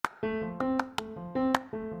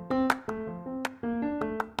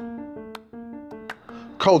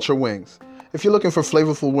Culture Wings. If you're looking for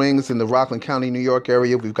flavorful wings in the Rockland County, New York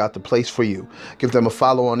area, we've got the place for you. Give them a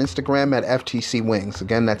follow on Instagram at FTC Wings.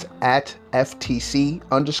 Again, that's at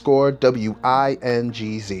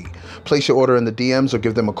FTC_WINGZ. Place your order in the DMs or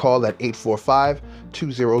give them a call at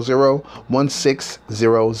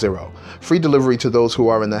 845-200-1600. Free delivery to those who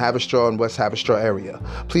are in the Haverstraw and West Haverstraw area.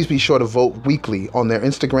 Please be sure to vote weekly on their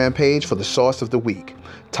Instagram page for the sauce of the week.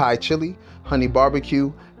 Thai chili, honey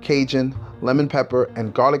barbecue, Cajun, lemon pepper,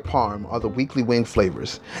 and garlic parm are the weekly wing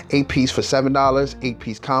flavors. 8-piece for $7,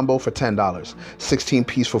 8-piece combo for $10,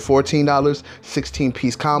 16-piece for $14,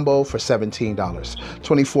 16-piece combo for $17,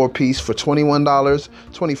 24-piece for $21,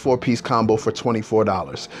 24-piece combo for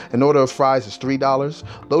 $24. An order of fries is $3,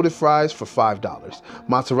 loaded fries for $5.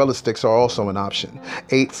 Mozzarella sticks are also an option.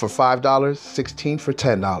 8 for $5, 16 for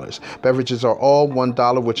 $10. Beverages are all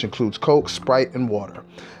 $1, which includes Coke, Sprite, and water.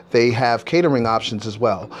 They have catering options as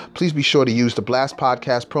well. Please be sure to use the Blast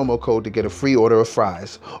Podcast promo code to get a free order of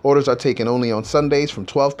fries. Orders are taken only on Sundays from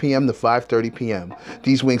 12 p.m. to 5:30 p.m.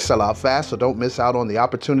 These wings sell out fast, so don't miss out on the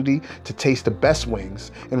opportunity to taste the best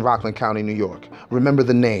wings in Rockland County, New York. Remember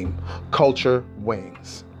the name, Culture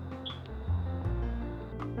Wings.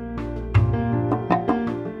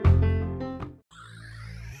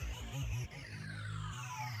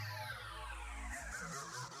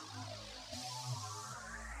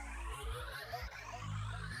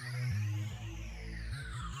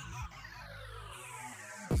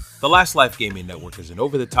 The Last Life Gaming Network is an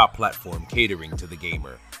over-the-top platform catering to the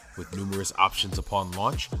gamer. With numerous options upon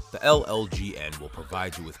launch, the LLGN will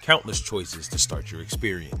provide you with countless choices to start your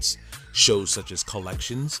experience. Shows such as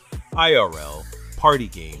collections, IRL, party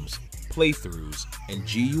games, playthroughs, and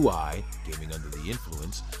GUI, Gaming Under the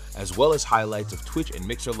Influence, as well as highlights of Twitch and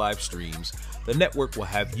Mixer live streams. The network will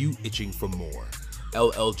have you itching for more.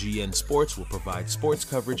 LLGN Sports will provide sports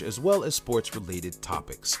coverage as well as sports-related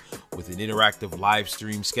topics. With an interactive live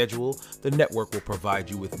stream schedule, the network will provide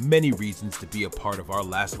you with many reasons to be a part of our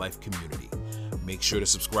Last Life community. Make sure to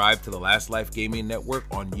subscribe to the Last Life Gaming Network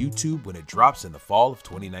on YouTube when it drops in the fall of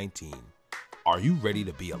 2019. Are you ready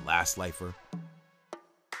to be a Last Lifer?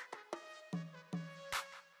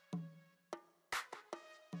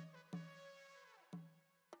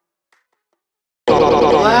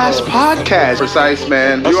 Last podcast. Precise,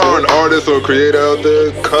 man. You are an artist or creator out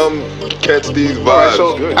there, come catch these vibes. Alright,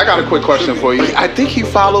 so I got a quick question for you. I think he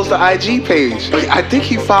follows the IG page. Because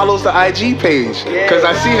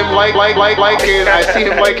I see him liking, I see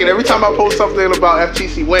him liking every time I post something about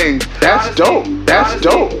FTC Wings. That's dope.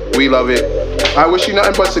 We love it. I wish you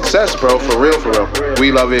nothing but success, bro. For real.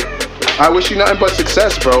 We love it. I wish you nothing but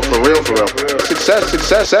success, bro. For real. Success.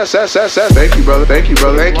 Thank you, brother. Thank you.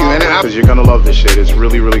 And because you're gonna love this shit. It's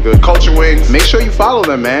really good. Culture Wings. Make sure you follow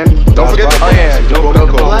them, man. Don't forget the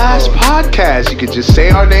Blast Podcast. You can just say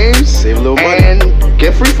our names, save a little money, and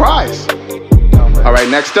get free fries. All right,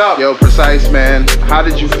 next up, yo, Precise, man. How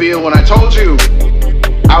did you feel when I told you?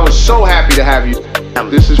 I was so happy to have you.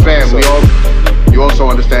 This is fam. You also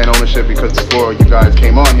understand ownership because before you guys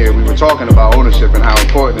came on here, we were talking about ownership and how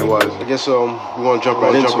important it was. I guess we want to jump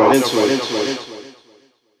right into it.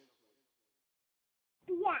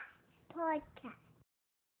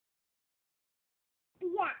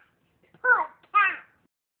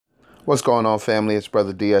 What's going on, family? It's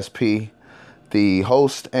Brother DSP, the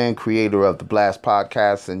host and creator of the Blast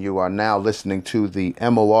Podcast, and you are now listening to the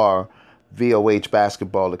MOR VOH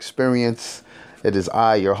Basketball Experience. It is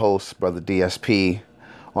I, your host, Brother DSP,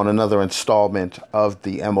 on another installment of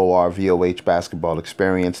the MOR VOH Basketball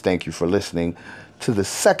Experience. Thank you for listening to the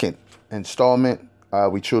second installment.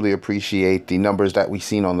 We truly appreciate the numbers that we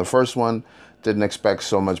seen on the first one. Didn't expect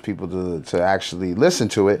so much people to actually listen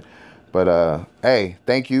to it. But, hey,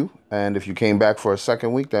 thank you. And if you came back for a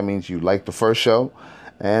second week, that means you liked the first show.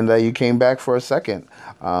 And you came back for a second.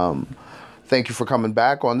 Thank you for coming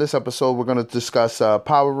back. On this episode, we're going to discuss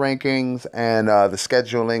power rankings and the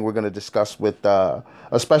scheduling. We're going to discuss with a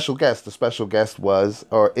special guest. The special guest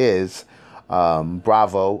is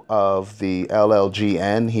Bravo of the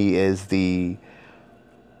LLGN. He is the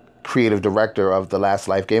creative director of the Last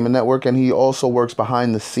Life Gaming Network, and he also works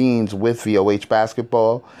behind the scenes with VOH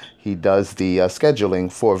Basketball. He does the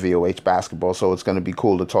scheduling for VOH Basketball, so it's going to be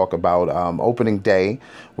cool to talk about opening day,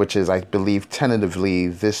 which is, I believe, tentatively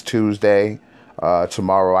this Tuesday.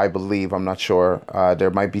 Tomorrow, I believe. I'm not sure.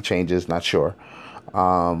 There might be changes, not sure.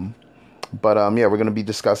 Yeah, we're going to be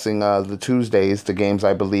discussing the Tuesdays. The games,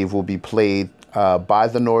 I believe, will be played by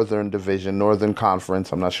the Northern Division, Northern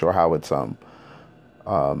Conference. I'm not sure how it's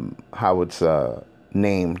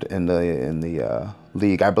named in the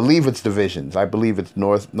league. I believe it's divisions. I believe it's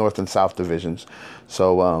North and South divisions.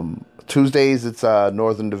 So Tuesdays it's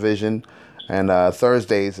Northern Division, and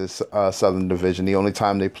Thursdays is Southern Division. The only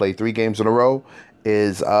time they play 3 games in a row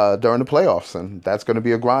is during the playoffs, and that's going to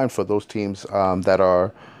be a grind for those teams that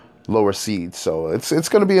are lower seeds. So it's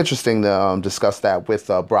going to be interesting to discuss that with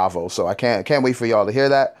Bravo. So I can't wait for y'all to hear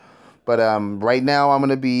that. But right now,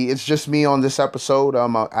 it's just me on this episode.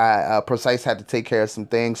 Precise had to take care of some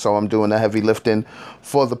things, so I'm doing the heavy lifting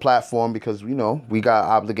for the platform because, we got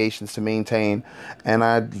obligations to maintain, and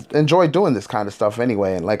I enjoy doing this kind of stuff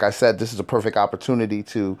anyway. And like I said, this is a perfect opportunity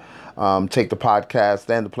to take the podcast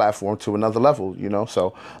and the platform to another level,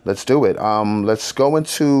 so let's do it. Let's go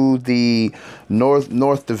into the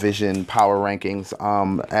North Division power rankings.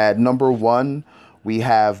 At number 1, we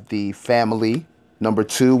have the Family. Number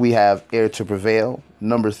 2, we have Heir to Prevail.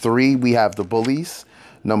 Number 3, we have the Bullies.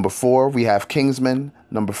 Number 4, we have Kingsman.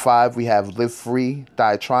 Number 5, we have Live Free,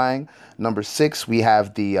 Die Trying. Number 6, we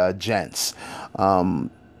have the Gents.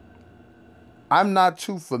 I'm not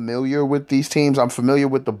too familiar with these teams. I'm familiar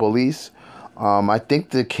with the Bullies. I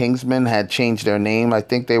think the Kingsmen had changed their name. I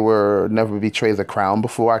think they were Never Betray the Crown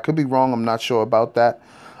before. I could be wrong. I'm not sure about that,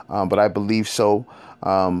 but I believe so.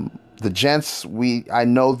 The Gents, I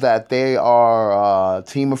know that they are a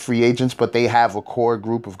team of free agents, but they have a core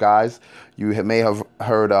group of guys. You may have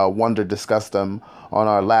heard Wonder discuss them on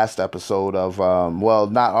our last episode of,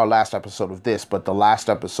 not our last episode of this, but the last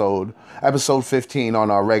episode 15 on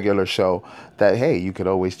our regular show that, hey, you could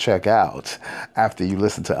always check out after you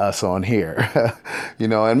listen to us on here.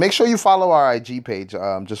 And make sure you follow our IG page.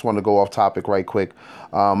 Just want to go off topic right quick.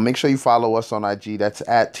 Make sure you follow us on IG. That's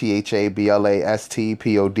at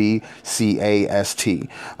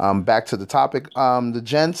THABLASTPODCAST. Back to the topic. The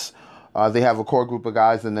Gents, they have a core group of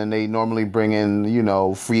guys, and then they normally bring in,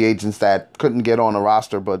 free agents that couldn't get on a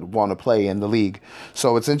roster but want to play in the league.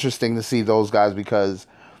 So it's interesting to see those guys because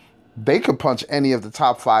they could punch any of the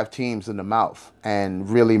top 5 teams in the mouth and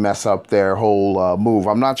really mess up their whole move.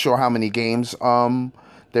 I'm not sure how many games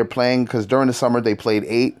they're playing because during the summer they played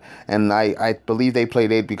 8, and I believe they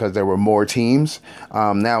played 8 because there were more teams.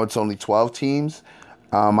 Now it's only 12 teams.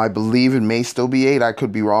 I believe it may still be 8. I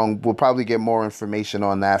could be wrong. We'll probably get more information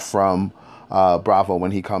on that from Bravo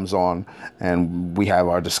when he comes on and we have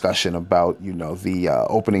our discussion about, the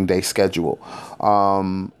opening day schedule.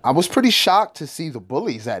 I was pretty shocked to see the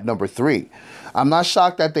Bullies at number 3. I'm not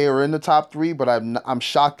shocked that they were in the top 3, but I'm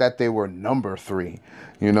shocked that they were number 3.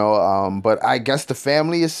 But I guess the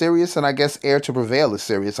Family is serious, and I guess Heir to Prevail is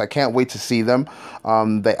serious. I can't wait to see them.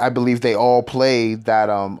 I believe they all play that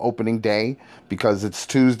opening day because it's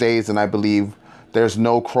Tuesdays, and I believe there's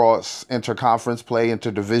no cross interconference play,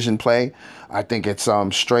 interdivision play. I think it's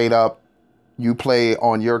straight up. You play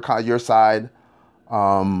on your side.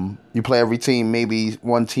 You play every team, maybe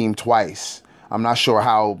one team twice. I'm not sure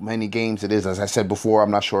how many games it is. As I said before,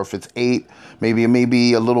 I'm not sure if it's 8. Maybe it may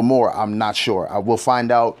be a little more. I'm not sure. I will find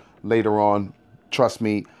out later on. Trust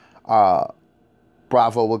me.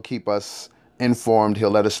 Bravo will keep us informed.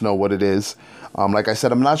 He'll let us know what it is. Like I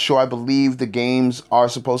said, I'm not sure. I believe the games are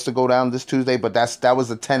supposed to go down this Tuesday, but that was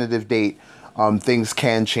a tentative date. Things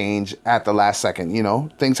can change at the last second.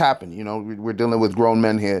 Things happen. We're dealing with grown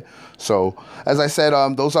men here. So, as I said,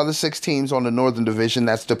 those are the 6 teams on the Northern Division.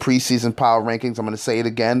 That's the preseason power rankings. I'm going to say it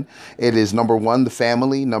again. It is number 1, the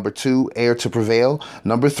Family. Number 2, Heir to Prevail.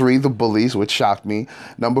 Number 3, the Bullies, which shocked me.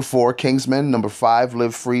 Number 4, Kingsmen. Number 5,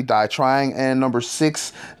 Live Free, Die Trying. And number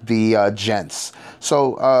 6, the Gents.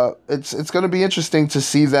 So, it's going to be interesting to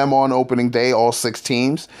see them on opening day, all 6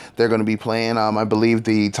 teams. They're going to be playing. I believe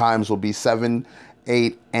the times will be 7,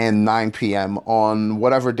 8, and 9 p.m. on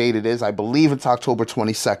whatever date it is. I believe it's October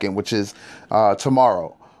 22nd, which is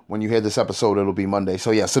tomorrow. When you hear this episode, it'll be Monday.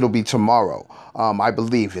 So, yes, it'll be tomorrow. I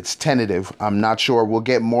believe it's tentative. I'm not sure. We'll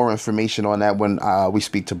get more information on that when we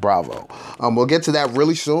speak to Bravo. We'll get to that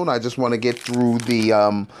really soon. I just want to get through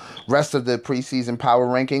the rest of the preseason power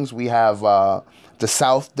rankings. We have the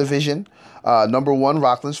South Division. Number 1,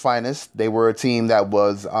 Rockland's Finest. They were a team that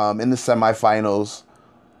was in the semifinals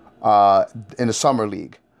in the Summer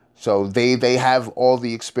League. So they have all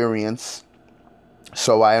the experience.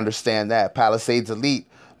 So I understand that. Palisades Elite,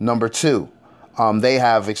 number 2. They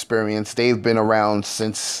have experience. They've been around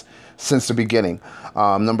since the beginning.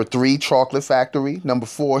 Number 3, Chocolate Factory. Number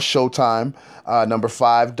 4, Showtime. Number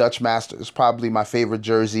 5, Dutch Masters. Probably my favorite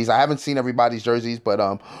jerseys. I haven't seen everybody's jerseys,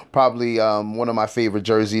 but probably one of my favorite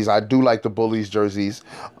jerseys. I do like the Bullies jerseys.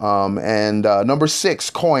 And number 6,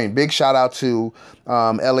 Coin. Big shout out to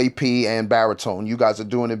LAP and Baritone. You guys are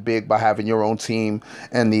doing it big by having your own team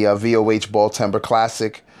and the VOH Ball Timber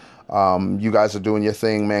Classic. You guys are doing your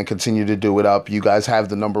thing, man. Continue to do it up. You guys have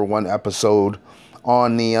the #1 episode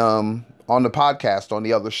on the podcast on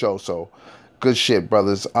the other show. So good shit,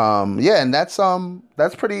 brothers. Yeah, and that's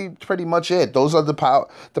pretty much it. Those are the power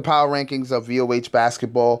rankings of VOH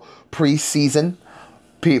basketball preseason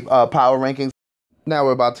power rankings. Now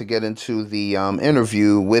we're about to get into the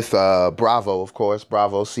interview with Bravo, of course.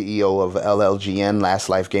 Bravo, CEO of LLGN, Last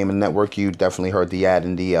Life Gaming Network. You definitely heard the ad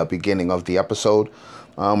in the beginning of the episode.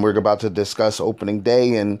 We're about to discuss opening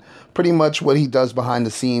day and pretty much what he does behind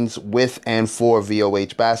the scenes with and for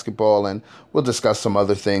VOH basketball, and we'll discuss some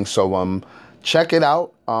other things. So check it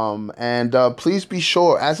out, and please be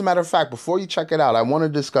sure. As a matter of fact, before you check it out, I want to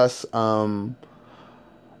discuss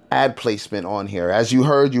ad placement on here. As you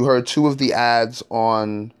heard 2 of the ads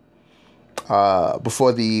on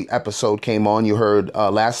before the episode came on. You heard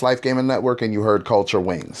Last Life Gaming Network and you heard Culture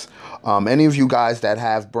Wings. Any of you guys that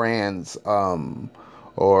have brands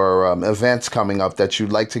or events coming up that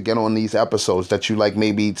you'd like to get on these episodes, that you like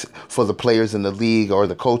maybe for the players in the league or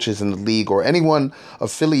the coaches in the league or anyone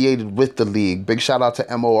affiliated with the league, big shout out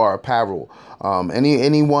to MOR Apparel.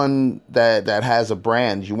 Anyone that has a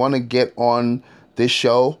brand, you want to get on this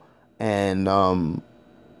show and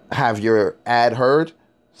have your ad heard,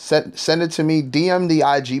 send it to me. DM the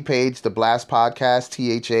IG page, The Blast Podcast,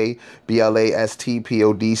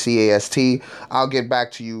 THABLASTPODCAST. I'll get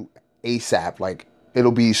back to you ASAP. Like,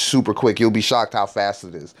 it'll be super quick. You'll be shocked how fast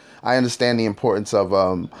it is. I understand the importance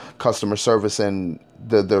of customer service and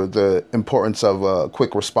the importance of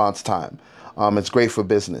quick response time. It's great for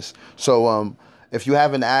business. So if you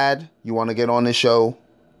have an ad, you want to get on this show,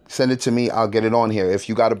 send it to me. I'll get it on here. If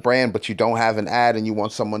you got a brand but you don't have an ad and you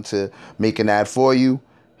want someone to make an ad for you,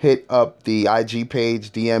 hit up the IG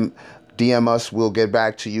page, DM us. We'll get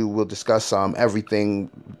back to you. We'll discuss everything,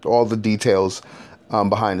 all the details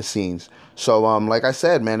behind the scenes. So like I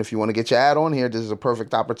said, man, if you want to get your ad on here, this is a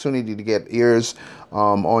perfect opportunity to get ears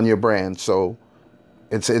on your brand. So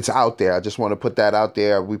it's out there. I just want to put that out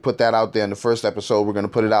there. We put that out there in the first episode. We're going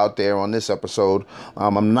to put it out there on this episode.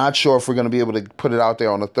 I'm not sure if we're going to be able to put it out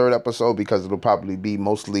there on the third episode because it'll probably be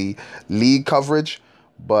mostly league coverage.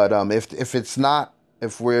 But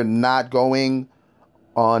if we're not going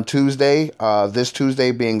on Tuesday, this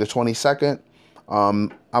Tuesday being the 22nd, I'm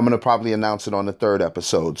going to probably announce it on the third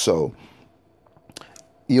episode. So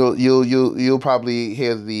you'll probably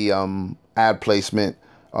hear the ad placement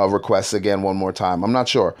requests again one more time. I'm not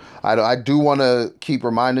sure. I do want to keep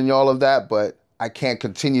reminding y'all of that, but I can't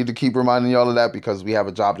continue to keep reminding y'all of that because we have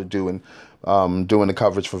a job to do in doing the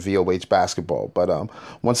coverage for VOH basketball. But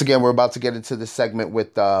once again, we're about to get into this segment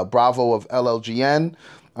with Bravo of LLGN.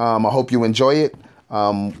 I hope you enjoy it.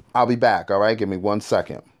 I'll be back. All right, give me 1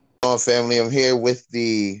 second. Family, I'm here with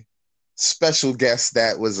the special guest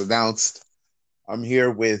that was announced. I'm here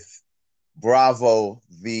with Bravo,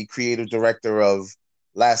 the creative director of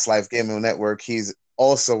Last Life Gaming Network. He's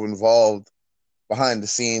also involved behind the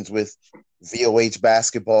scenes with VOH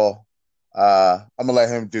basketball. I'm gonna let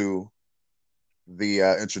him do the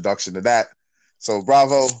introduction to that. So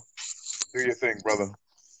Bravo, do your thing, brother.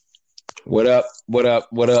 What up,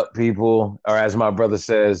 people? Or as my brother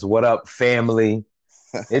says, what up, family?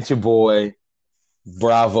 It's your boy,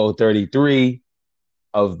 Bravo 33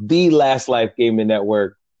 of the Last Life Gaming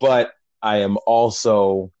Network, but I am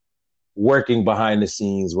also working behind the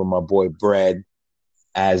scenes with my boy Bread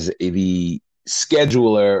as the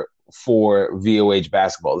scheduler for VOH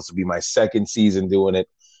basketball. This will be my second season doing it.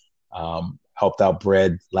 Helped out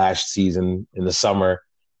Bread last season in the summer,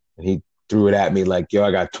 and he threw it at me like, yo,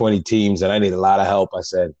 I got 20 teams and I need a lot of help. I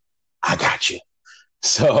said, I got you.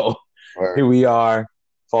 So Here we are,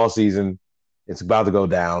 fall season. It's about to go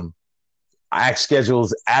down. Our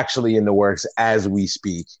schedule's actually in the works as we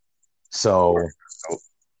speak. So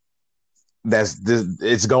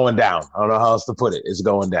it's going down. I don't know how else to put it. It's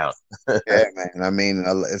going down. Yeah, man. I mean,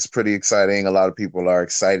 it's pretty exciting. A lot of people are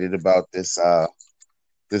excited about this fall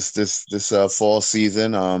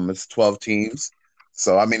season. It's 12 teams.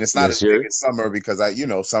 So I mean, it's not as big as summer because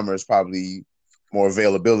summer is probably more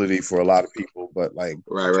availability for a lot of people. But like,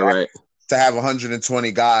 right. To have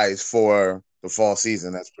 120 guys for the fall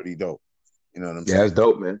season, that's pretty dope. You know what I'm saying? Yeah, it's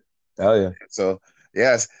dope, man. Hell yeah. So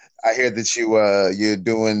yes, I hear that you're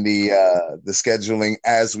doing the scheduling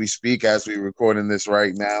as we speak, as we recording this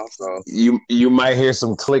right now. So you might hear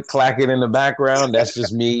some click clacking in the background. That's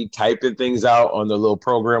just me typing things out on the little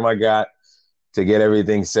program I got to get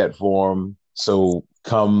everything set for them. So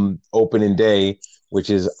come opening day, which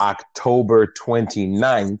is October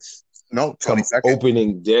 29th. No, 22nd.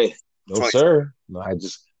 Opening day. No, 20. Sir. No,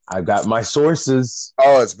 I've got my sources.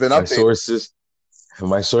 Oh, it's been updated.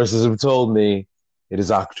 My sources have told me It is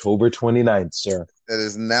October 29th, sir. It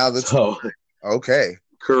is now the So, okay.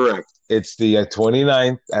 correct. It's the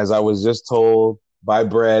 29th, as I was just told by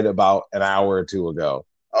Brad about an hour or two ago.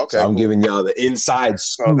 Okay, so I'm cool. giving y'all the inside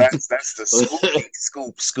scoop. So that's the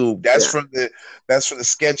scoop. That's from the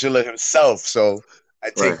scheduler himself. So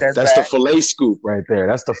I take that. That's back. the fillet scoop right there.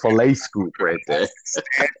 That's the fillet scoop right there.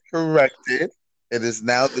 Stand corrected. It is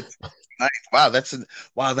now the 29th. Wow,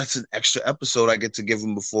 that's an extra episode I get to give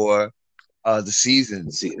him before the season.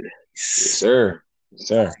 Yes, sir. Yes,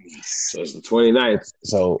 sir. So it's the 29th.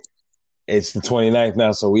 So it's the 29th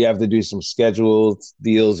now. So we have to do some scheduled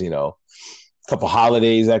deals, a couple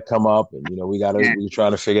holidays that come up, and we're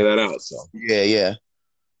trying to figure that out. So yeah.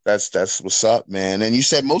 That's what's up, man. And you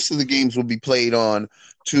said most of the games will be played on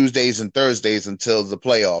Tuesdays and Thursdays until the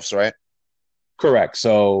playoffs, right? Correct.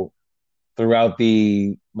 So throughout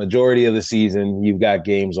the majority of the season, you've got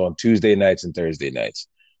games on Tuesday nights and Thursday nights.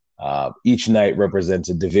 Each night represents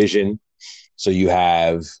a division. So you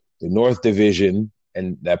have the North Division,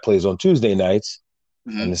 and that plays on Tuesday nights,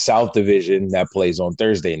 and the South Division that plays on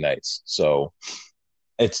Thursday nights. So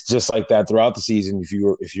it's just like that throughout the season. If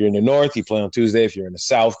you're in the North, you play on Tuesday. If you're in the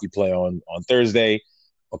South, you play on Thursday.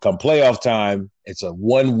 But come playoff time, it's a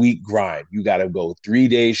 1 week grind. You got to go 3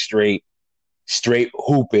 days straight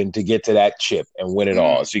hooping to get to that chip and win it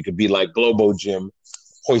all. So you could be like Globo Gym,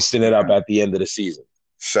 hoisting it up at the end of the season.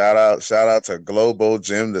 Shout out to Globo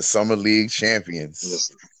Gym, the Summer League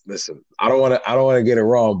champions. Listen. I don't want to get it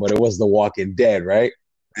wrong, but it was The Walking Dead, right?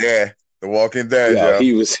 Yeah, The Walking Dead. Yeah,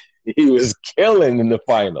 yo. He was killing in the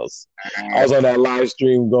finals. I was on that live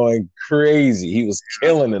stream going crazy. He was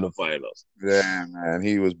killing in the finals. Yeah, man,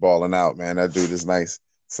 he was balling out, man. That dude is nice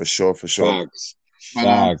for sure. Facts.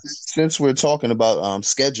 Since we're talking about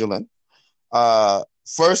scheduling,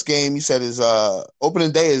 first game you said is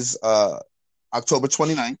opening day is October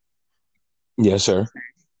 29th. Yes, sir.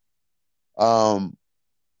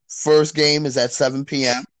 First game is at 7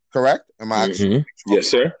 p.m. Correct? Am I? Mm-hmm. Yes,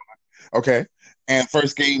 sir. Okay. And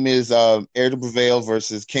first game is Heir to Prevail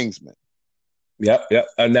versus Kingsman. Yep.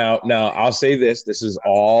 Now I'll say this. This is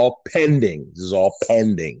all pending.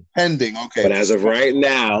 Pending, okay. But as of right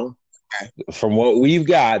now, from what we've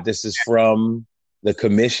got, this is from the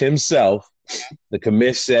commish himself. The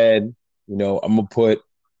commish said, I'm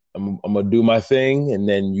gonna do my thing, and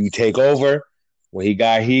then you take over. What he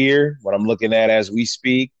got here, what I'm looking at as we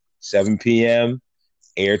speak, 7 p.m.,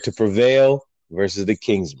 Heir to Prevail versus the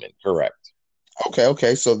Kingsman. Correct.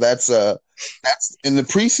 Okay. So that's in the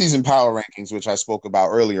preseason power rankings, which I spoke about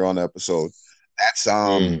earlier on the episode. That's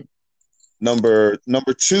number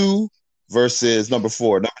 2 versus number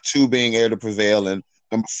 4. Number 2 being Heir to Prevail, and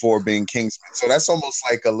number 4 being Kingsman. So that's almost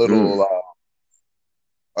like a little.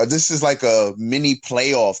 This is like a mini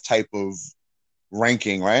playoff type of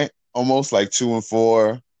ranking, right? Almost like 2 and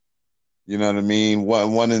 4. You know what I mean?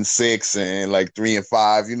 1 and 6, and like 3 and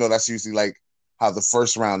 5. That's usually like how the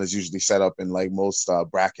first round is usually set up in like most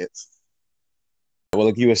brackets. Well,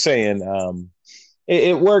 like you were saying,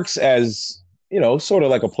 it works as sort of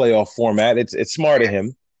like a playoff format. It's smart of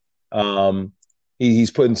him. He's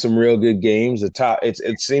putting some real good games.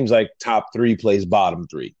 It seems like top 3 plays bottom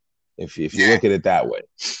 3, if you look at it that way.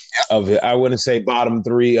 I wouldn't say bottom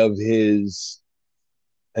 3 of his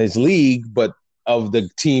league, but of the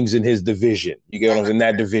teams in his division. You get what I'm saying? In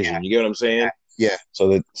that division. You get what I'm saying? Yeah. So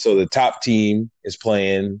the top team is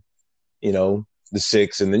playing, the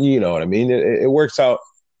 6, and then you know what I mean. It works out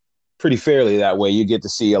pretty fairly that way. You get to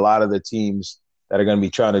see a lot of the teams that are going to be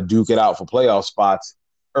trying to duke it out for playoff spots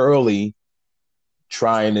early,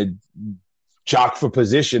 trying to jock for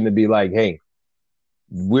position to be like, hey,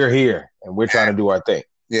 we're here and we're trying to do our thing.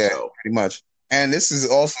 Yeah, pretty much. And this is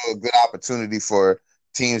also a good opportunity for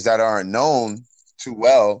teams that aren't known too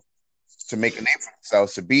well to make a name for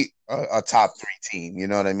themselves, to beat a top 3 team. You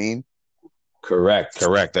know what I mean? Correct.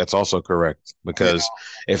 That's also correct. Because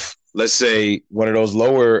if, let's say, one of those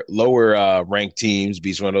lower ranked teams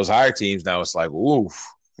beats one of those higher teams, now it's like, oof.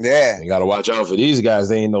 Yeah. You got to watch out for these guys.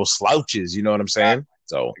 They ain't no slouches. You know what I'm saying?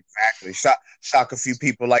 So exactly. Shock a few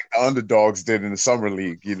people like the underdogs did in the summer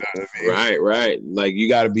league. You know what I mean? Right. Like you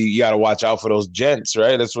got to watch out for those gents,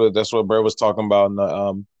 right? That's what Brett was talking about in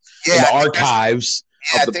the archives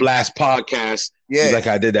of the Blast podcast. Yeah, like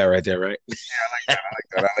I did that right there, right? Yeah,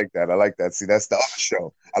 I like that. See, that's the other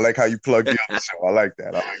show. I like how you plug the other show. I like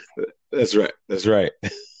that. That's right.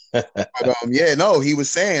 But he was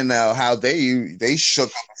saying now how they shook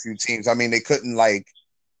up a few teams. I mean, they couldn't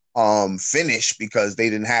finish because they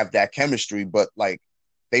didn't have that chemistry, but like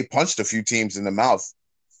they punched a few teams in the mouth.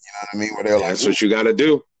 You know what I mean? Where they're like, that's what you got to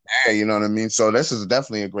do. Yeah, you know what I mean? So this is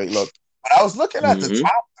definitely a great look. But I was looking at the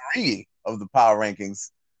top 3 of the power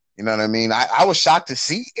rankings. You know what I mean? I was shocked to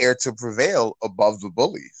see Air to Prevail above the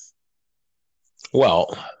Bullies.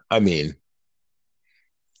 Well, I mean,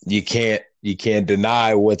 you can't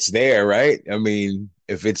deny what's there, right? I mean,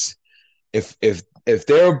 if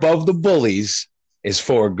they're above the Bullies, it's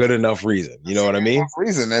for a good enough reason. You know what I mean?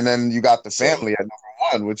 Reason, and then you got the family at number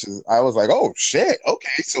 1, which is I was like, oh shit,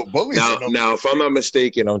 okay, so Bullies. Now, if I'm not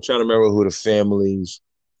mistaken, I'm trying to remember who the families,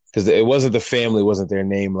 because it wasn't the family, wasn't their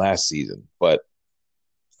name last season, but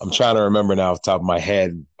I'm trying to remember now off the top of my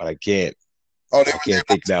head, but I can't. I can't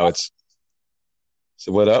think now. It's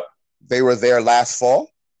so what up? They were there last fall.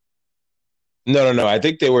 No. I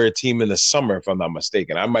think they were a team in the summer, if I'm not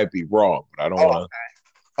mistaken. I might be wrong, but I don't want to.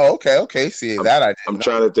 Oh, okay. See, I'm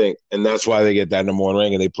trying to think, and that's why they get that number 1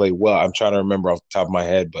 rank, and they play well. I'm trying to remember off the top of my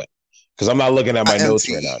head, but because I'm not looking at my notes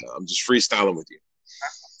right now. I'm just freestyling with you.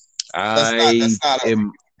 That's not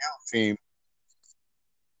a team.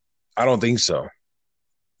 I don't think so,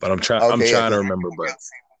 but I'm trying. Okay, I'm trying to remember. But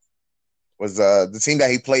was the team that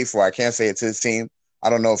he played for? I can't say it's his team. I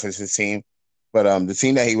don't know if it's his team, but the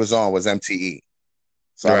team that he was on was MTE.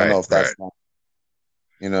 So I don't know if that's. Right.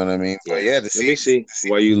 You know what I mean? But yeah, let me see.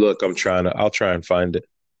 While you look, I'll try and find it.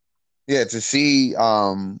 Yeah, to see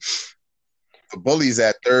the Bullies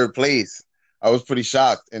at 3rd place, I was pretty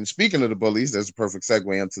shocked. And speaking of the Bullies, there's a perfect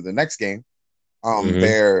segue into the next game.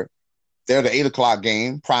 They're the 8:00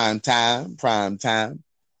 game, prime time,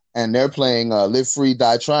 and they're playing Live Free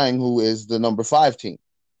Die Trying, who is the number 5 team.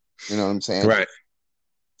 You know what I'm saying? Right.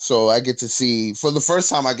 So I get to see, for the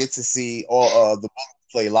first time, I get to see all the Bullies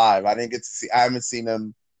play live. I haven't seen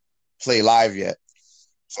them play live yet.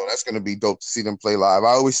 So that's going to be dope to see them play live. I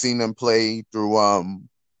always seen them play through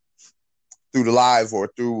the live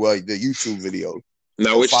or through the YouTube videos.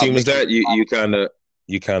 Now, which team was that? You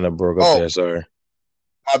kind of broke up there. Sorry.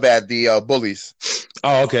 My bad. The Bullies.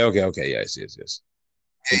 Oh, okay. Yes.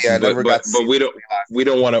 Yeah, but we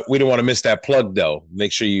don't want to miss that plug though.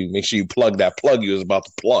 Make sure you plug that plug you was about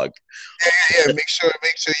to plug. Yeah. Make sure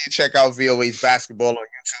you check out VOH Basketball on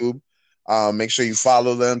YouTube. Make sure you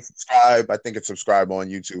follow them, subscribe. I think it's subscribe on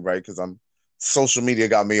YouTube, right? Because social media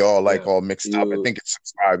got me all mixed up. I think it's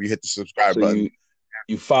subscribe. You hit the subscribe button.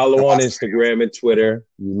 You follow on Instagram and Twitter.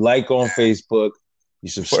 You like on Facebook. You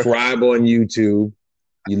subscribe on YouTube.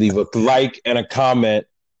 You leave a like and a comment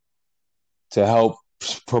to help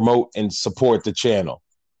promote and support the channel.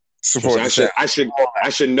 I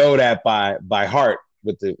should know that by heart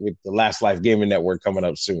with the Last Life Gaming Network coming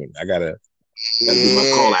up soon. I gotta do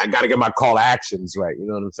my call. I gotta get my call to actions right. You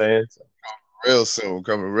know what I'm saying? So. Real soon,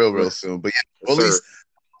 coming real soon. But yeah,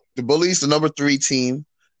 the Bullies, the number 3 team,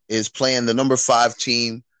 is playing the number 5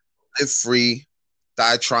 team, Live Free,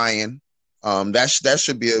 Die Trying. That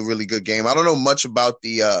should be a really good game. I don't know much about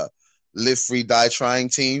the Live Free, Die Trying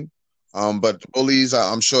team. But the Bullies,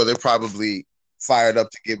 I'm sure they're probably fired up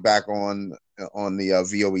to get back on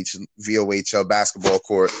the VOH basketball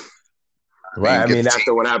court. Right. I mean,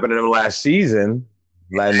 after what happened in them last season,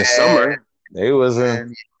 like in the summer, it was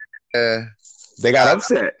they got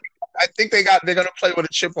upset. I think they're gonna play with a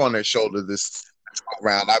chip on their shoulder this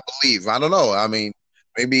round. I believe. I don't know. I mean,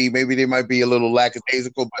 maybe they might be a little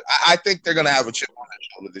lackadaisical, but I think they're gonna have a chip on their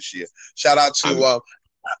shoulder this year. Shout out to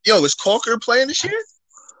is Corker playing this year?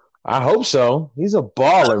 I hope so. He's a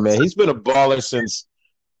baller, man. He's been a baller since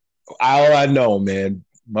all I know, man.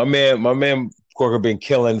 My man Corker been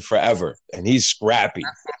killing forever, and he's scrappy.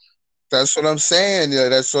 That's what I'm saying. Yeah,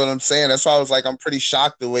 that's what I'm saying. That's why I was like, I'm pretty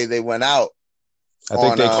shocked the way they went out. I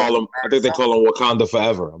think they call him Wakanda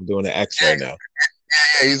Forever. I'm doing an X right now.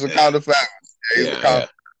 Yeah, he's Wakanda Forever. Yeah, he's Wakanda.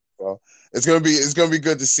 So it's gonna be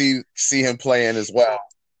good to see him playing as well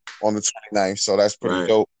on the 29th. So that's pretty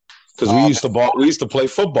dope. Because we used to play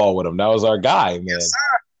football with him. That was our guy, man. Yes,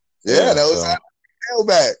 yeah, that was our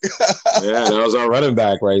tailback. Yeah, that was our running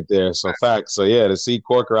back right there. So facts. So yeah, to see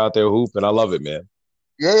Corker out there hooping, I love it, man.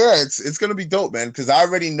 Yeah, it's gonna be dope, man. Because I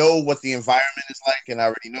already know what the environment is like, and I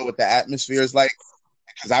already know what the atmosphere is like.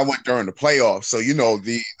 Because I went during the playoffs, so you know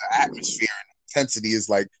the atmosphere and intensity is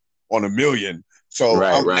like on 1,000,000. So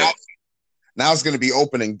now it's gonna be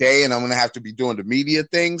opening day, and I'm gonna have to be doing the media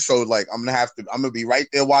thing. So like I'm gonna be right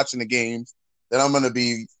there watching the games. Then I'm gonna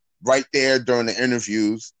be right there during the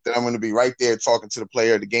interviews. Then I'm gonna be right there talking to the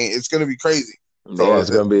player of the game. It's gonna be crazy. So it's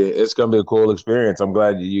gonna be a cool experience. I'm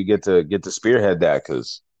glad you get to spearhead that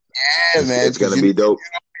because man, it's gonna be dope.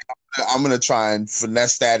 I'm gonna try and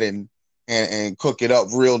finesse that and cook it up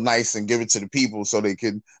real nice and give it to the people so they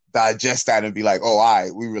can digest that and be like, oh, all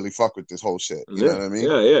right, we really fuck with this whole shit. You know what I mean?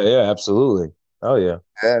 Yeah, absolutely. Oh yeah.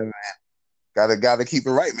 Yeah, man. Gotta keep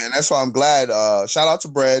it right, man. That's why I'm glad. Shout out to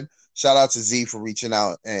Bread. Shout out to Z for reaching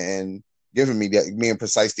out and giving me and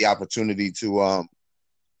Precise the opportunity to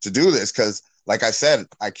do this, because like I said,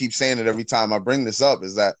 I keep saying it every time I bring this up,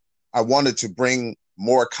 is that I wanted to bring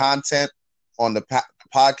more content on the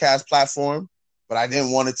podcast platform, but I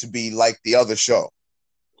didn't want it to be like the other show.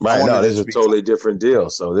 Right. No, this is a totally different deal.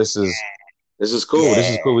 So this is cool. Yeah. This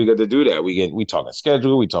is cool. We get to do that. We talking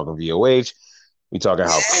schedule. We talking VOH. We talking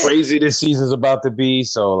how crazy this season's about to be.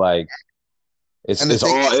 So like, it's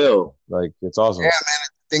all ill. Like, it's awesome. Yeah, man.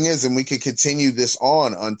 The thing is, and we could continue this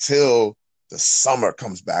on until the summer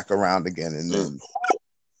comes back around again, and then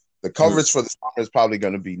the coverage for the summer is probably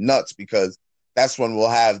going to be nuts, because that's when we'll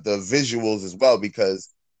have the visuals as well, because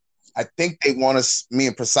I think they want us, me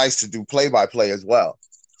and Precise, to do play-by-play as well.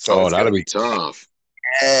 So that'll be tough.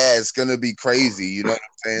 Yeah, it's gonna be crazy. You know what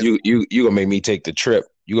I'm saying? You gonna make me take the trip.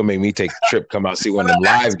 You gonna make me take the trip, come out, see one of them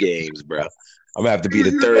live games, bro. I'm gonna have to be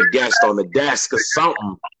the third guest on the desk or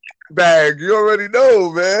something. Bag, you already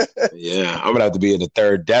know, man. Yeah, I'm gonna have to be at the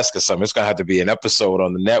third desk or something. It's gonna have to be an episode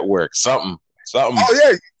on the network, something. Oh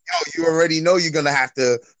yeah, you already know you're gonna have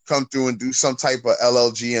to come through and do some type of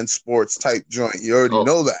LLGN sports type joint. You already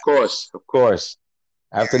know that. Of course.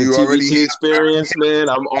 After the TBT experience, man,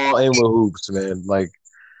 I'm all in with hoops, man. Like,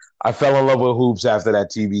 I fell in love with hoops after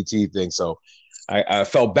that TBT thing. So I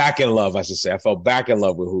fell back in love, I should say. I fell back in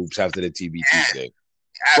love with hoops after the TBT thing.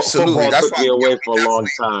 Absolutely. Football took me away for a long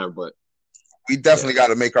time, but we definitely got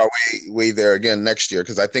to make our way there again next year,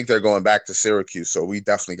 because I think they're going back to Syracuse. So we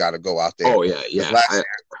definitely got to go out there. Oh, yeah.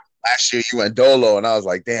 Last year you went Dolo, and I was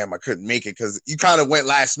like, damn, I couldn't make it because you kind of went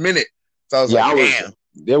last minute. So I was damn.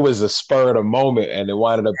 There was a spur of the moment, and it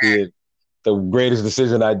wound up being the greatest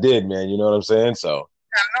decision I did, man. You know what I'm saying? So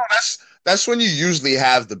no, that's when you usually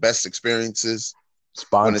have the best experiences.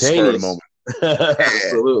 Spontaneous. When it's spur of the moment.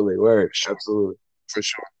 Absolutely. Word. Absolutely. For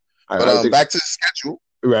sure. But back to the schedule.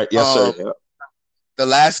 Right. Yes, sir. Yeah. The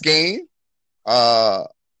last game,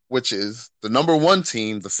 which is the number one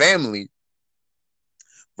team, the family,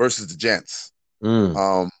 versus the Gents.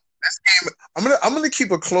 This game, I'm gonna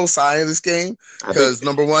keep a close eye on this game, because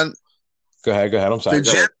number one. Go ahead. I'm sorry.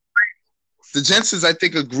 The Gents is, I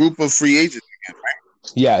think, a group of free agents again, right?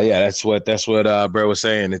 Yeah. That's what Brett was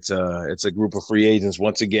saying. It's a group of free agents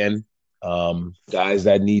once again. Guys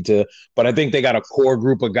that need to, but I think they got a core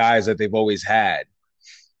group of guys that they've always had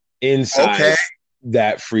inside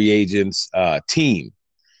that free agents team.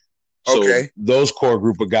 So those core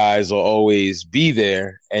group of guys will always be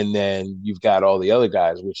there, and then you've got all the other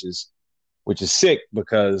guys, which is sick,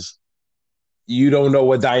 because you don't know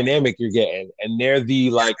what dynamic you're getting, and they're the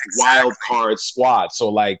wild card squad. So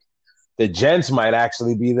like the Gents might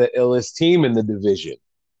actually be the illest team in the division,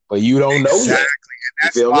 but you don't know yet.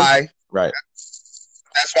 That's why, right?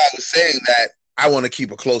 That's why I was saying that I want to keep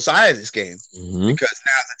a close eye on this game, because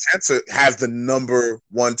now the Gents have the number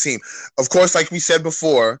one team. Of course, like we said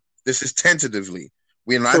before, this is tentatively.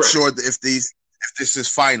 We're not sure if this is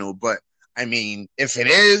final, but I mean, if it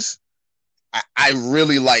is, I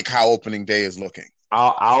really like how opening day is looking.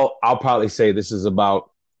 I'll probably say this is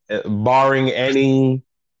about, barring any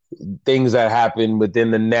things that happen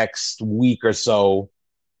within the next week or so,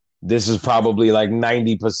 this is probably like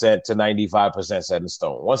 90% to 95% set in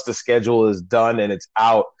stone. Once the schedule is done and it's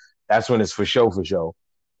out, that's when it's for show.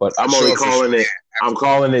 But I'm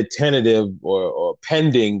calling it tentative or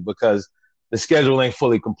pending, because the schedule ain't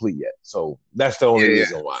fully complete yet. So that's the only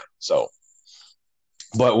reason why. So,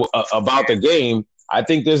 but about the game, I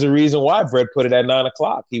think there's a reason why Brett put it at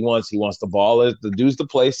 9:00. He wants the ball, the dudes to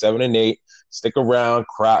play 7 and 8, stick around,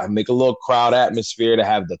 crowd, make a little crowd atmosphere, to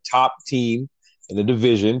have the top team in the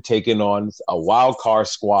division taking on a wild card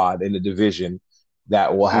squad in the division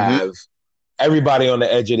that will have everybody on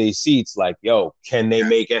the edge of their seats, like, yo, can they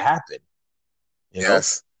make it happen? You know?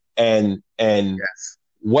 And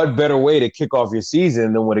what better way to kick off your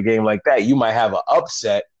season than with a game like that? You might have an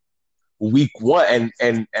upset week one,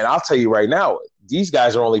 and I'll tell you right now, these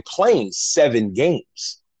guys are only playing 7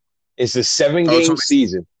 games. It's a 7-game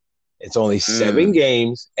season. It's only 7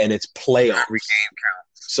 games, and it's playoffs. Every game counts.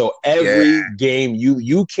 So every game,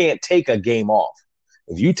 you can't take a game off.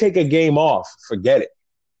 If you take a game off, forget it,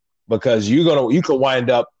 because you can wind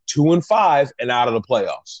up 2-5 and out of the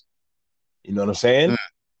playoffs. You know what I'm saying?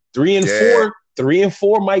 3 and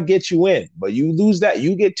 4 might get you in, but you lose that,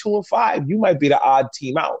 you get 2-5, you might be the odd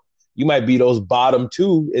team out. You might be those bottom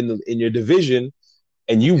 2 in your division,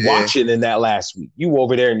 and you watching in that last week. You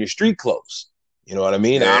over there in your street clothes. You know what I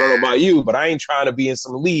mean? I don't know about you, but I ain't trying to be in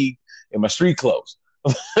some league in my street clothes.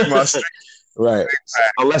 Right.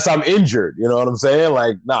 Unless I'm injured, you know what I'm saying?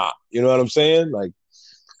 Like, nah, you know what I'm saying? Like,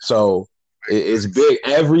 so it's big.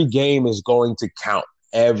 Every game is going to count.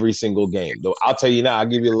 every single game. Though I'll tell you now, I'll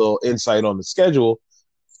give you a little insight on the schedule.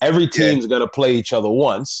 Every team's going to play each other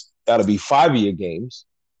once. That'll be 5 of your games.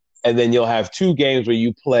 And then you'll have 2 games where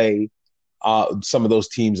you play some of those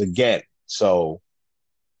teams again. So,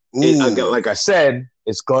 like I said,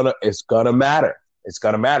 it's gonna matter. It's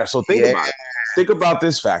gonna matter. So think about it. Think about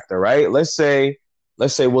this factor, right? Let's say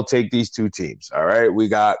we'll take these 2 teams. All right, we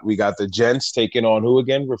got the Gents taking on who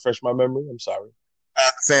again? Refresh my memory. I'm sorry.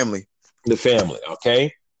 Family. The family.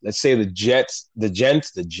 Okay. Let's say the Jets.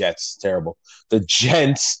 Terrible. The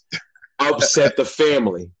Gents upset the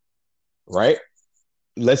family, right?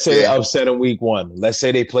 Let's say they upset in week 1. Let's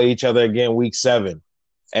say they play each other again week 7,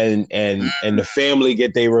 and the family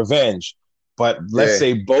get their revenge. But let's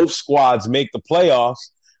say both squads make the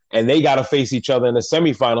playoffs, and they got to face each other in the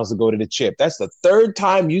semifinals to go to the chip. That's the 3rd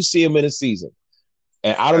time you see them in a season.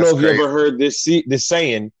 And I don't know if you ever heard this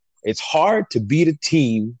saying. It's hard to beat a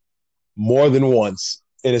team more than once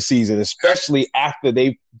in a season, especially after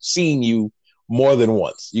they've seen you more than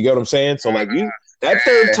once. You get what I'm saying? So like that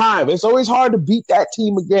 3rd time, it's always hard to beat that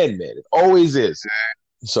team again, man. It always is.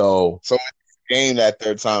 So game that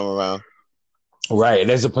 3rd time around. Right. And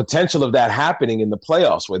there's a potential of that happening in the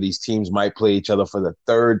playoffs where these teams might play each other for the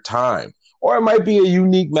 3rd time. Or it might be a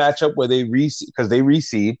unique matchup where they because they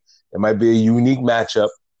reseed. It might be a unique matchup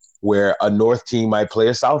where a North team might play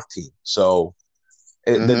a South team. So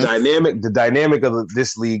the dynamic of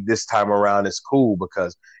this league this time around is cool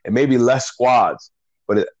because it may be less squads,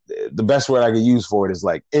 but the best word I can use for it is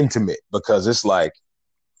like intimate, because it's like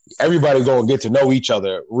everybody going to get to know each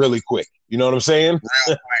other really quick. You know what I'm saying? Real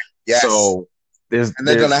quick. Yes. So they're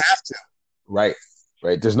going to have to. Right.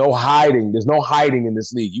 There's no hiding. There's no hiding in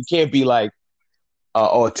this league. You can't be like a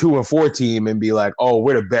 2-4 team and be like, oh,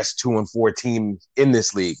 we're the best 2-4 team in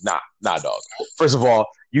this league. Nah, dog. First of all,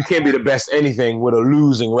 you can't be the best anything with a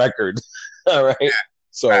losing record. All right.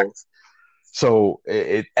 Yeah. So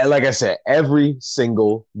it like I said, every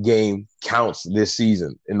single game counts this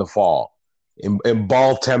season in the fall in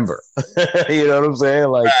ball timber. You know what I'm saying?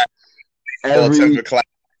 Like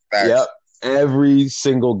every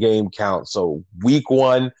single game counts. So week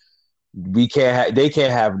 1, they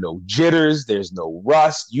can't have no jitters. There's no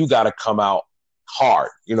rust. You got to come out hard.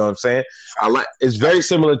 You know what I'm saying? It's very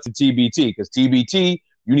similar to TBT, because TBT,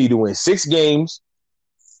 you need to win 6 games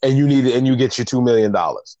and you get your $2 million.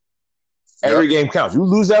 Every game counts. You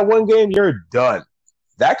lose that one game, you're done.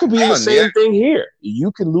 That could be the same thing here.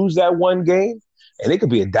 You can lose that one game and it could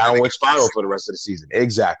be a downward spiral for the rest of the season.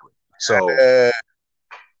 Exactly. So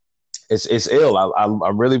it's ill.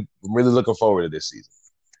 I'm really looking forward to this season.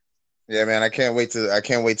 Yeah, man, I can't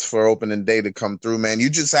wait for opening day to come through, man. You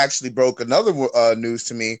just actually broke another news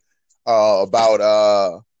to me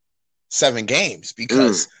about 7 games,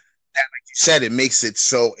 because like you said, it makes it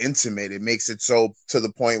so intimate. It makes it so to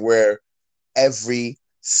the point where every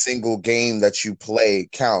single game that you play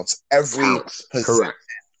counts. Every possession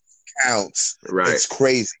counts. Right. It's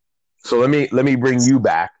crazy. So let me bring you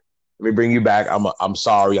back. I'm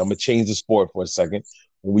sorry. I'm gonna change the sport for a second.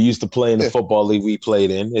 When we used to play in the football league we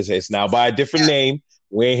played in, it's now by a different name.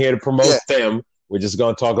 We ain't here to promote them. We're just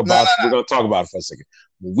gonna talk about. We're gonna talk about it for a second.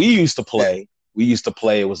 When we used to play.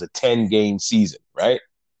 It was a 10-game season, right?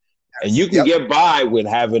 And you can get by with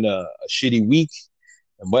having a shitty week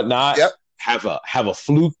and whatnot. Have a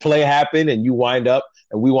fluke play happen, and we wind up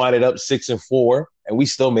 6-4, and we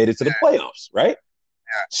still made it to the playoffs, right?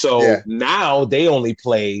 So now they only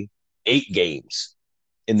play 8 games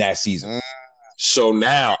in that season. So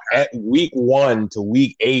now at week 1 to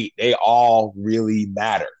week 8, they all really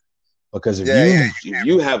matter, because if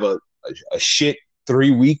you have a shit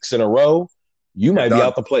 3 weeks in a row, you might be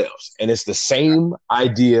out the playoffs. And it's the same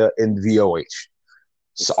idea in VOH.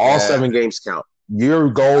 So all 7 games count. Your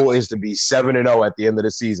goal is to be 7-0 at the end of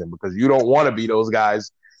the season, because you don't want to be those guys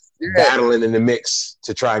battling in the mix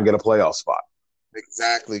to try and get a playoff spot.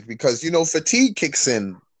 Exactly, because, fatigue kicks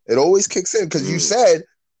in. It always kicks in, because you said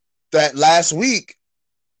that last week,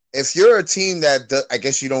 if you're a team that I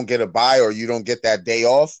guess you don't get a bye or you don't get that day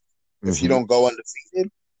off, if you don't go undefeated,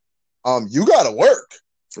 you got to work.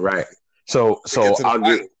 Right. So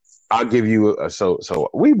I'll give you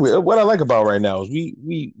what I like about right now is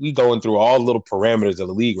we going through all the little parameters of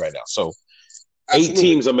the league right now. So 8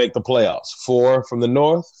 teams will make the playoffs, 4 from the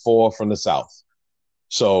North, 4 from the South.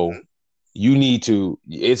 So you need to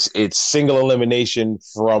it's single elimination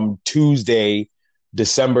from Tuesday,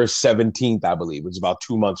 December 17th, I believe. It's about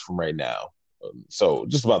 2 months from right now. So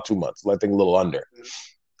just about 2 months, I think a little under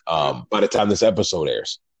by the time this episode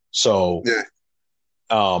airs. So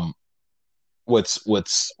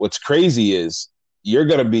what's crazy is you're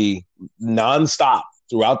going to be nonstop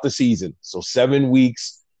throughout the season. So 7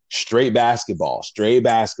 weeks straight basketball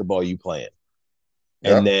you playing.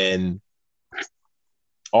 Yep. And then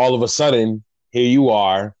all of a sudden, here you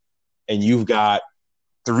are, and you've got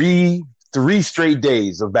three straight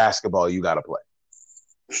days of basketball you got to play.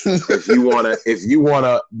 if you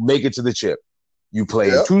wanna make it to the chip, you play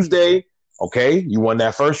Tuesday. Okay, you won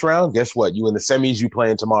that first round. Guess what? You in the semis. You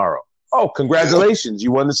playing tomorrow. Oh, congratulations!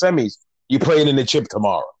 You won the semis. You playing in the chip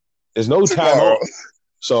tomorrow. There's no time off.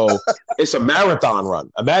 So it's a marathon run.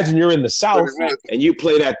 Imagine you're in the South and you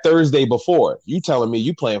play that Thursday before. You telling me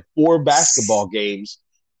you playing 4 basketball games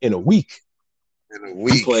in a week?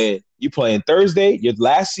 You playing Thursday, your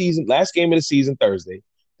last game of the season Thursday.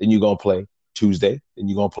 Then you're gonna play Tuesday. Then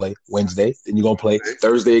you're gonna play Wednesday. Then you're gonna play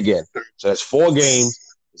Thursday again. So that's 4 games,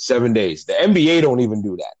 7 days. The NBA don't even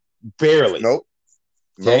do that. Barely. Nope.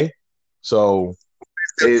 Okay. So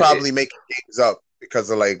they're probably making games up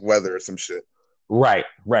because of like weather or some shit. Right,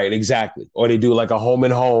 exactly. Or they do like a home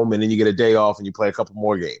and home, and then you get a day off and you play a couple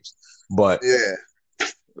more games. But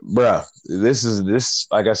bruh, this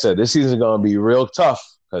like I said, this season is gonna be real tough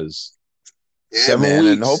because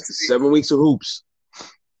 7 weeks of hoops.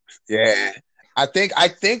 Yeah, I think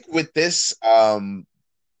with this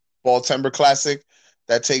Baltimore Classic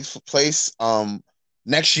that takes place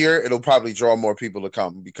next year, it'll probably draw more people to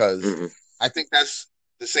come because I think that's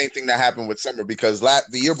the same thing that happened with summer because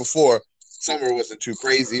the year before summer wasn't too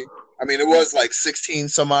crazy. I mean, it was like 16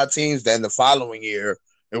 some odd teams. Then the following year,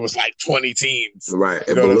 it was like 20 teams. Right,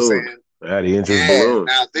 you know what I'm saying? Yeah, the interest balloon.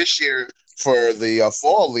 Now this year for the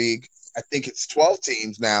fall league, I think it's 12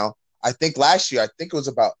 teams now. I think last year, it was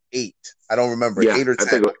about 8. I don't remember 8 or 10.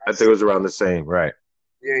 I think it was around the same. Right.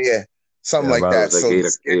 Yeah, something like that. So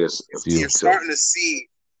you're starting to see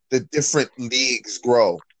the different leagues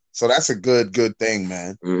grow. So that's a good thing,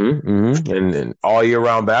 man. And all year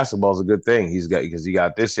round basketball is a good thing. Because he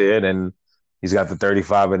got this here, and he's got the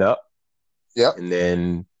 35 and up. Yep. And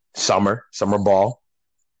then summer ball.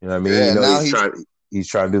 You know what I mean? Yeah, he's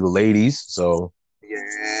trying to do the ladies. So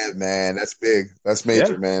yeah, man, that's big. That's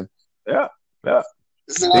major, man. Yeah.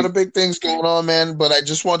 There's a lot of big things going on, man. But I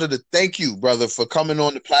just wanted to thank you, brother, for coming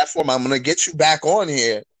on the platform. I'm gonna get you back on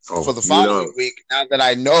here for the following week. Now that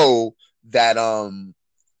I know that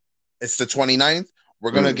it's the 29th, we're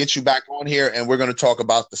going to get you back on here, and we're going to talk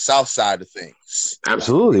about the South side of things.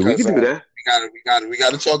 Absolutely. We can do that. We got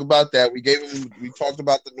to talk about that. We talked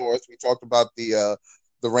about the North. We talked about the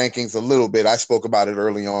rankings a little bit. I spoke about it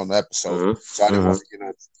early on in the episode, so I didn't want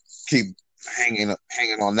to, keep hanging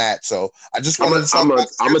on that. So I just wanted to I'm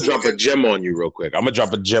going to drop a gem on you real quick. I'm going to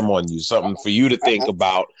drop a gem on you, something for you to think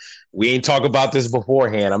about. We ain't talked about this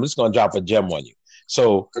beforehand. I'm just going to drop a gem on you.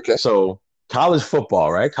 So college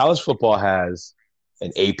football, right? College football has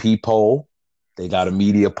an AP poll. They got a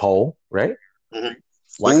media poll, right?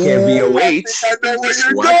 Why can't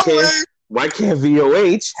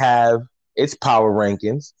VOH have its power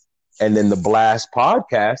rankings, and then the Blast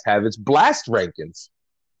podcast have its Blast rankings?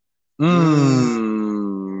 Get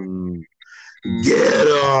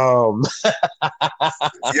them.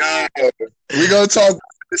 Yo, we're gonna talk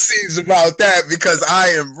the scenes about that because I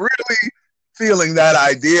am really feeling that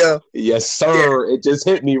idea. Yes, sir. Yeah. It just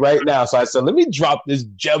hit me right now. So I said, let me drop this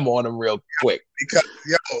gem on him real quick. Because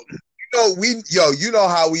you know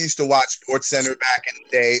how we used to watch SportsCenter back in the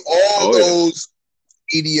day. All those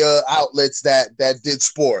media outlets that did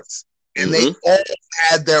sports. And they all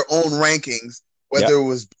had their own rankings, whether it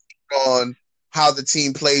was on how the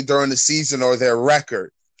team played during the season or their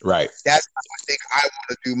record. Right. That's how I think I want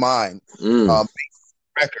to do mine.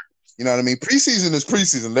 Record. You know what I mean? Preseason is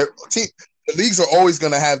preseason. The leagues are always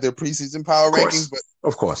going to have their preseason power rankings, but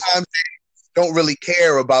of course, sometimes they don't really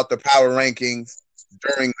care about the power rankings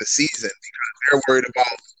during the season because they're worried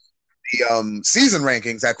about the season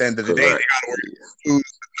rankings at the end of the day. They got to worry about who's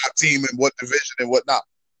the top team and what division and whatnot.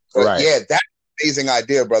 But yeah, that's an amazing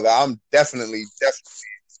idea, brother. I'm definitely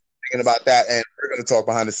thinking about that, and we're going to talk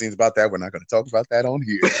behind the scenes about that. We're not going to talk about that on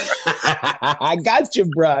here. I got you,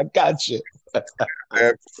 bro. I got you. For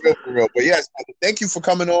real. But yes, thank you for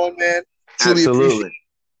coming on, man. Truly appreciate it.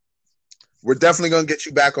 We're definitely going to get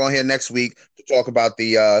you back on here next week to talk about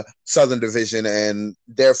the Southern Division and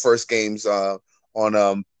their first games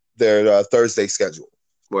on their Thursday schedule.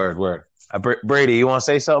 Word. Brady, you want to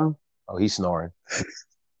say something? Oh, he's snoring.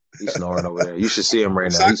 He's snoring over there. You should see him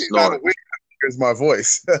right now. He's snoring. Here's my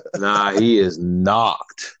voice. Nah, he is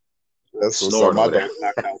knocked. That's snoring over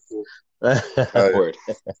there. Word.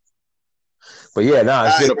 But yeah,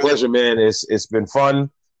 it's been a pleasure, man. It's been fun.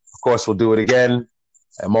 Of course, we'll do it again.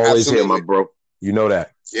 I'm always here, my bro. You know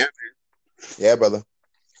that. Yeah, man. Yeah, brother.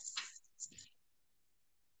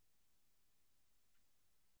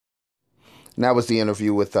 And that was the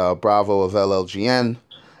interview with Bravo of LLGN.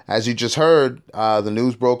 As you just heard, the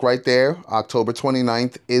news broke right there. October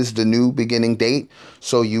 29th is the new beginning date.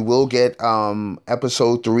 So you will get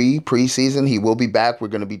episode 3 preseason. He will be back. We're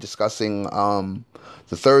going to be discussing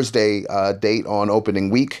the Thursday date on opening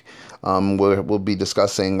week. We'll be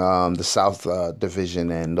discussing the South Division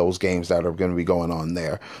and those games that are going to be going on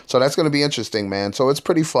there. So that's going to be interesting, man. So it's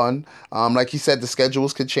pretty fun. Like he said, the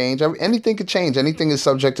schedules could change. Anything could change. Anything is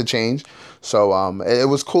subject to change. So it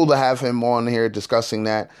was cool to have him on here discussing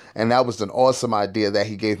that. And that was an awesome idea that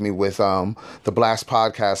he gave me with the Blast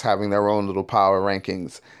Podcast having their own little power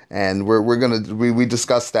rankings. And we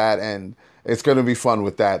discussed that, and it's going to be fun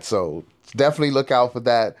with that. So definitely look out for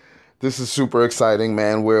that. This is super exciting,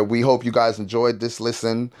 man, where we hope you guys enjoyed this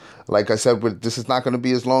listen. Like I said, this is not going to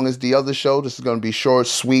be as long as the other show. This is going to be short,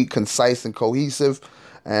 sweet, concise, and cohesive.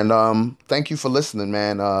 And thank you for listening,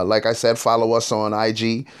 man. Like I said, follow us on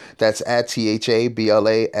IG. That's at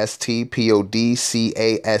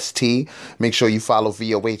THABLASTPODCAST. Make sure you follow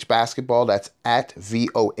VOH Basketball. That's at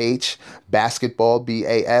VOH Basketball,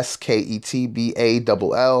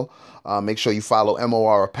 BASKETBALL. Make sure you follow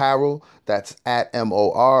MOR Apparel. That's at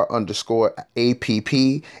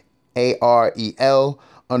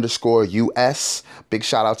MOR_APPAREL_US. Big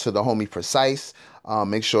shout out to the homie Precise.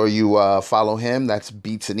 Make sure you follow him. That's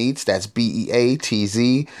Beats and Eats. That's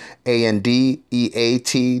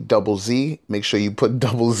BEATZANDEATZZ. Make sure you put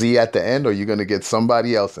double Z at the end or you're going to get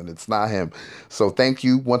somebody else and it's not him. So thank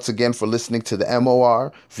you once again for listening to the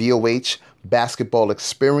MOR VOH Basketball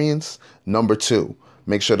Experience number 2.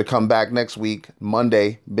 Make sure to come back next week,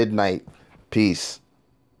 Monday, midnight. Peace.